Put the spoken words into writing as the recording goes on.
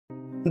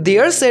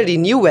There's a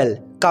renewal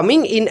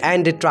coming in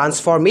and a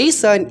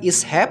transformation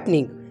is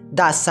happening.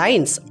 The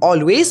signs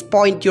always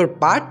point your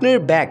partner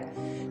back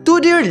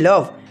to their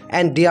love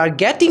and they are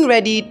getting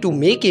ready to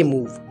make a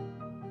move.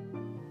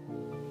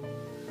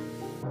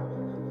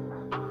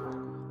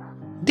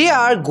 They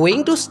are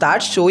going to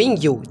start showing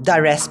you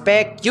the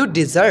respect you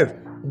deserve.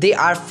 They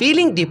are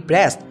feeling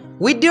depressed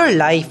with their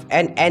life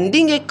and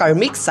ending a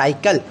karmic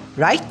cycle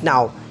right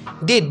now.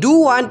 They do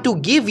want to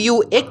give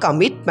you a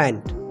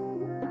commitment.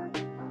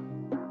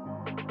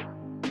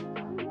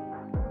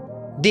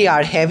 They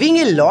are having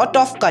a lot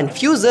of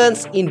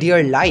confusions in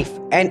their life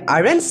and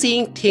aren't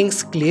seeing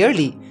things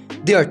clearly.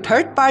 Their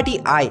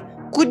third-party eye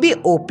could be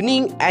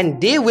opening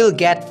and they will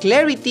get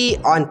clarity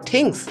on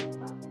things.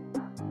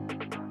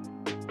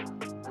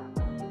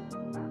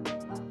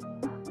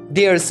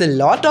 There's a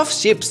lot of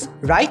shifts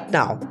right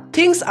now.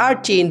 Things are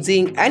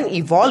changing and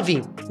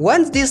evolving.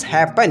 Once this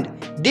happened,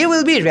 they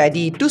will be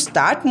ready to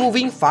start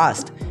moving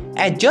fast.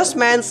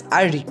 Adjustments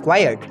are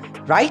required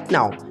right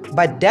now,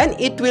 but then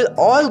it will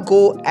all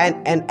go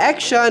and an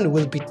action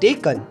will be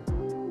taken.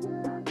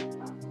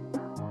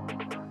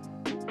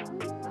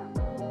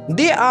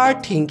 They are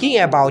thinking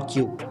about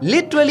you,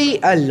 literally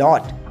a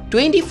lot,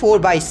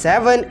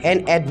 24/7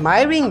 and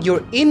admiring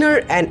your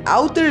inner and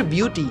outer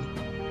beauty.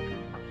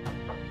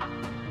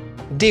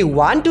 They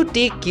want to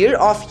take care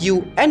of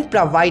you and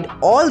provide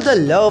all the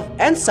love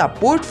and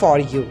support for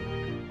you.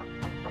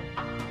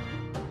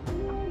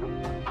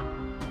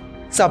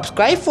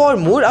 Subscribe for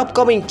more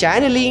upcoming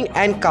channeling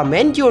and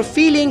comment your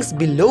feelings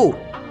below.